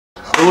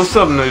Hey, what's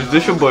up, nerds?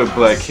 This your boy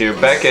Black here,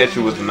 back at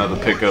you with another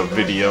pickup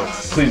video.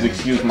 Please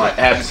excuse my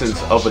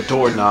absence of a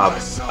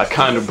doorknob. I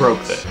kinda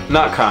broke that.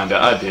 Not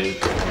kinda, I did.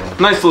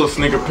 Nice little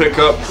sneaker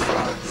pickup.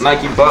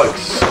 Nike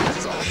Bucks.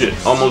 Shit,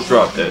 almost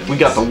dropped that. We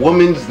got the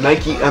women's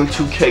Nike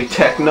M2K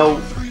Tekno,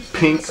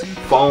 pink,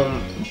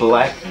 foam,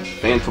 black,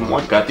 Phantom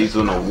 1. Got these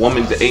on a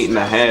woman's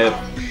 8.5,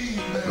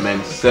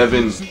 men's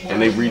 7,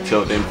 and they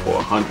retailed in for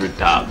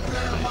 $100.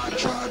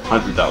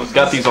 $100.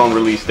 Got these on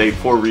release date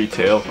for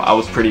retail. I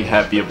was pretty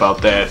happy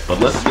about that. But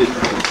let's get into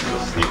the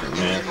sneaker,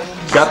 man.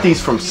 Got these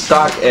from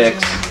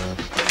StockX.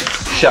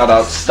 Shout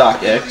out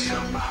StockX.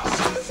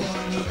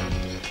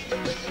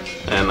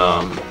 And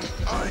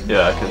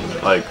yeah, I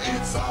can like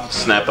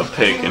snap a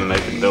pic and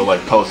they'll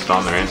like post it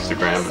on their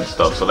Instagram and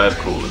stuff. So that's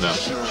cool of them.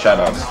 Shout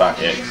out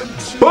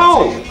StockX.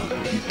 Boom!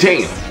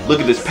 Damn!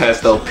 Look at this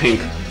pastel pink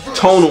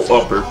tonal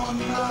upper.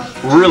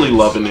 Really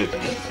loving it.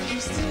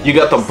 You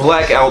got the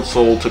black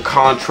outsole to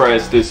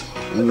contrast this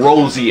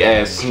rosy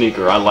ass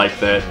sneaker. I like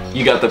that.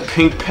 You got the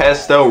pink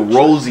pastel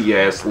rosy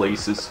ass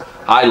laces.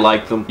 I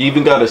like them. You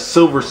even got a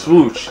silver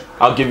swoosh.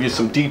 I'll give you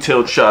some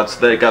detailed shots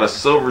that got a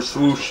silver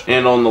swoosh,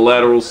 and on the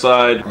lateral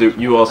side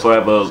you also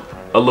have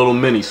a little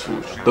mini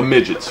swoosh. The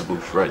midget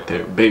swoosh right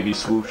there. Baby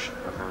swoosh.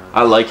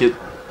 I like it.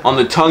 On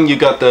the tongue you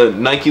got the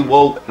Nike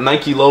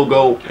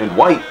logo in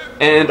white.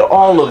 And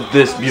all of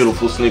this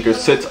beautiful sneaker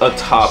sits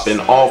atop an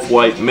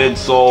off-white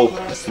midsole.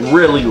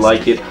 Really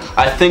like it.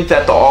 I think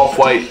that the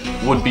off-white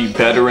would be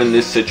better in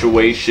this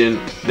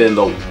situation than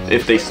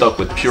if they stuck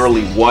with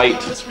purely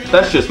white.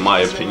 That's just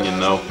my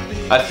opinion though.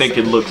 I think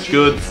it looks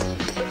good.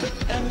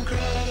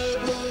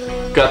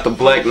 Got the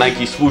black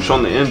Nike swoosh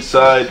on the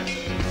inside.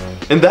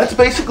 And that's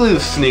basically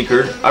the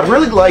sneaker. I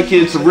really like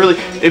it. It's really,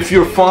 if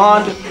you're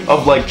fond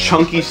of like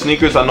chunky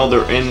sneakers, I know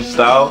they're in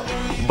style,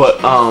 but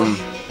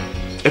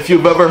if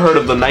you've ever heard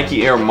of the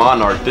Nike Air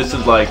Monarch, this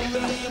is like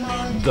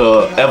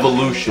the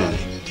evolution.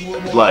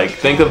 Like,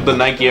 think of the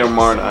Nike Air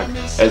Monarch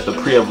as the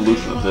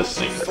pre-evolution of this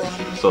sneaker.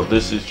 So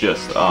this is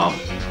just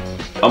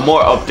a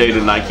more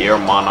updated Nike Air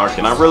Monarch,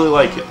 and I really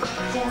like it.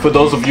 For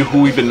those of you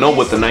who even know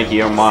what the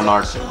Nike Air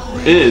Monarch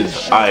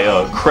is,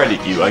 I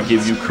credit you. I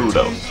give you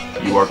kudos.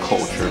 You are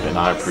cultured, and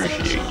I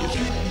appreciate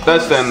you.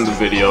 That's the end of the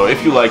video.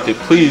 If you liked it,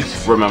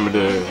 please remember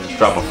to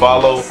drop a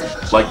follow,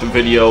 like the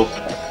video,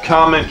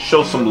 comment,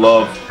 show some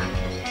love,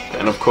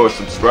 and of course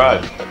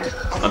subscribe.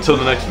 Until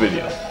the next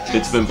video,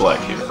 it's been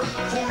Black here.